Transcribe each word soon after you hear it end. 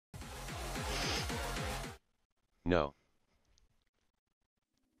No.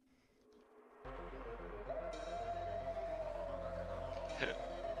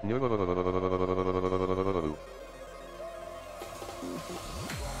 No.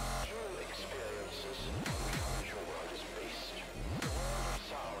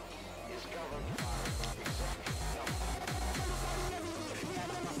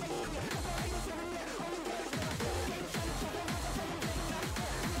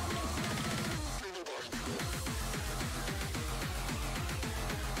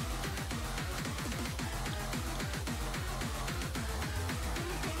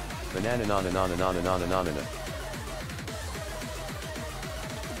 Banana na na na na na na na na na.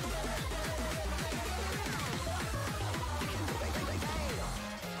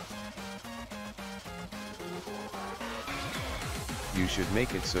 You should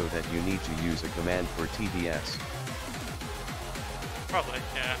make it so that you need to use a command for TDS. Probably,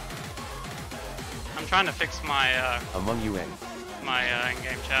 yeah. I'm trying to fix my Among you my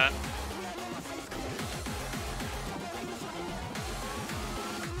in-game chat.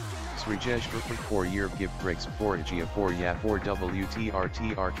 Srijesh for 4-year gift breaks 4 Gia 4 Ya 4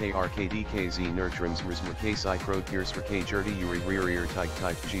 WTRTRKRKDKZ Nurtrams Rizmurkasai Krotiers for K Jerdy Uri Rear Type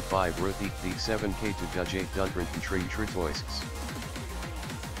G5 Rothik D7K to Dujate Dundran Contri Tritoises.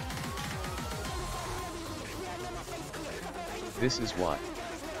 This is what?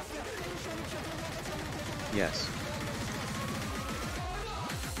 Yes.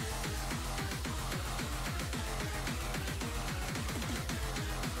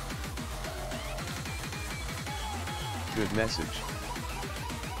 Good message.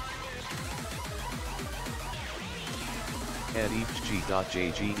 At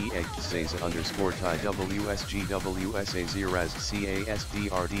eachg.jgex underscore tie WSGWSA Ziraz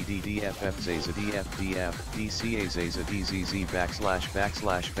CASDRDDDFF Zaza DFDF DCA Zaza DZZ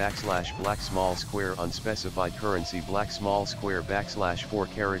 // black small square unspecified currency black small square /4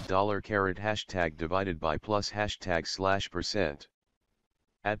 carat dollar carat hashtag divided by plus hashtag /%.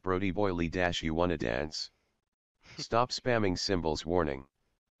 At Brody Boily - you wanna dance? Stop spamming symbols warning.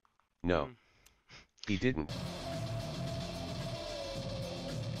 No. He didn't.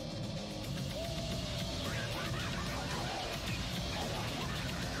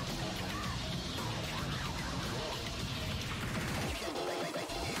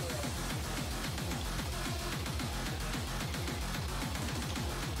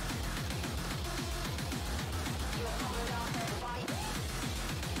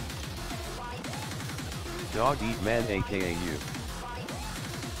 Dog eat man aka you.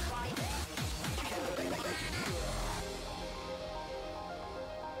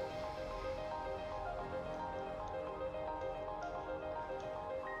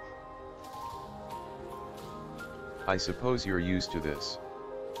 I suppose you're used to this.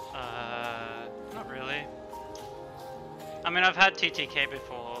 Not really. I mean, I've had TTK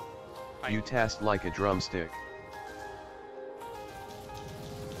before. You tasked like a drumstick.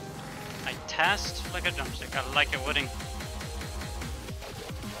 I tasked like a drumstick. I like it, Wooding.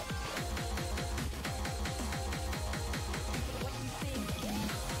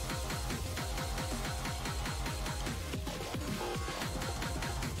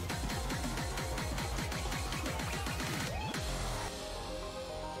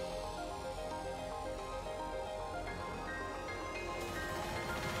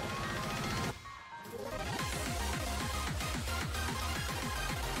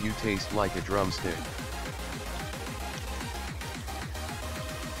 You taste like a drumstick.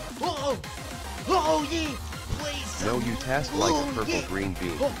 Oh, oh yeah, please. No, you taste like a purple green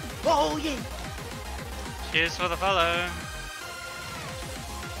bean. Oh yeah. Cheers for the follow.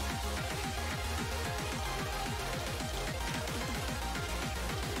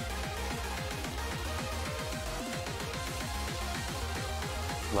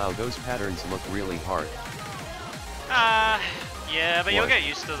 Wow, those patterns look really hard. Yeah, but you'll get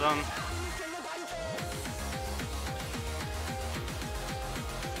used to them.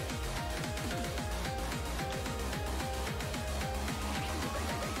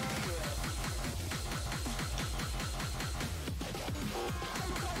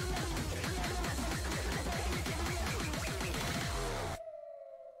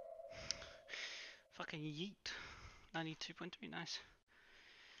 Fucking yeet. 92.3, nice.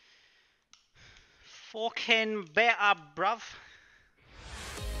 Fucking better, bruv.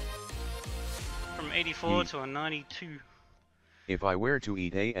 From 84 to a 92. If I were to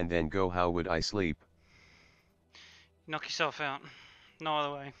eat A and then go, how would I sleep? Knock yourself out. No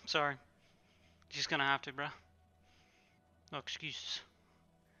other way. Sorry. You're just gonna have to, bruh. No excuses.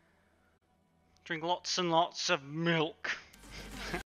 Drink lots and lots of milk.